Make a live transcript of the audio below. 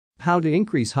How to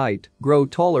increase height, grow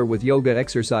taller with yoga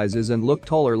exercises and look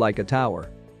taller like a tower.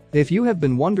 If you have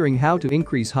been wondering how to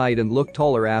increase height and look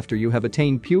taller after you have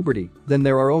attained puberty, then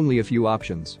there are only a few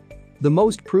options. The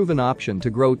most proven option to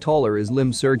grow taller is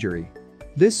limb surgery.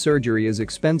 This surgery is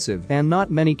expensive and not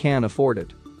many can afford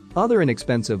it. Other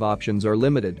inexpensive options are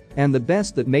limited, and the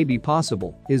best that may be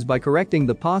possible is by correcting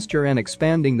the posture and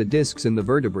expanding the discs in the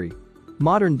vertebrae.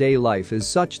 Modern-day life is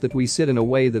such that we sit in a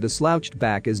way that a slouched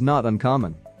back is not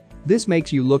uncommon. This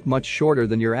makes you look much shorter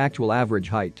than your actual average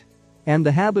height. And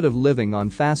the habit of living on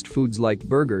fast foods like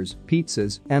burgers,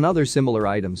 pizzas, and other similar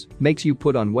items makes you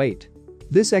put on weight.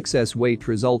 This excess weight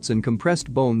results in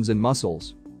compressed bones and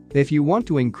muscles. If you want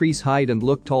to increase height and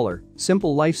look taller,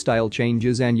 simple lifestyle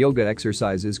changes and yoga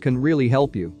exercises can really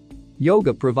help you.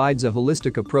 Yoga provides a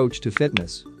holistic approach to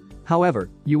fitness. However,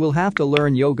 you will have to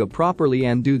learn yoga properly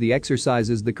and do the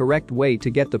exercises the correct way to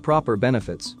get the proper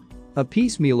benefits. A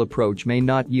piecemeal approach may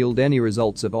not yield any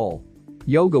results at all.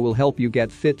 Yoga will help you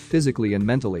get fit physically and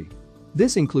mentally.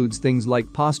 This includes things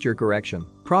like posture correction,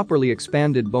 properly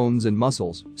expanded bones and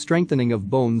muscles, strengthening of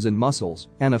bones and muscles,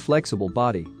 and a flexible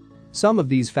body. Some of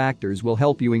these factors will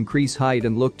help you increase height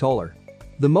and look taller.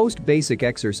 The most basic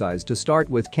exercise to start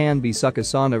with can be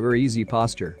Sukhasana or easy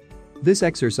posture. This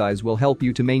exercise will help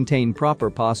you to maintain proper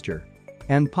posture.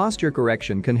 And posture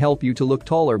correction can help you to look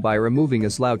taller by removing a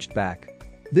slouched back.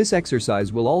 This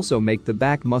exercise will also make the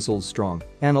back muscles strong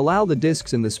and allow the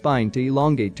discs in the spine to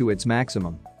elongate to its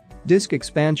maximum. Disc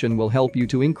expansion will help you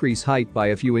to increase height by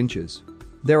a few inches.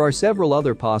 There are several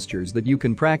other postures that you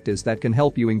can practice that can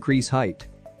help you increase height.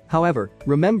 However,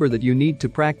 remember that you need to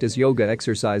practice yoga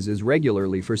exercises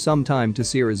regularly for some time to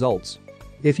see results.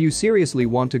 If you seriously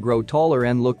want to grow taller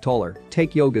and look taller,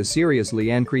 take yoga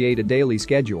seriously and create a daily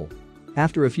schedule.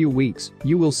 After a few weeks,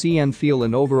 you will see and feel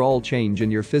an overall change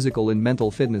in your physical and mental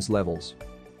fitness levels.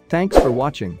 Thanks for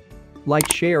watching.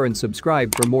 Like, share and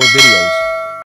subscribe for more videos.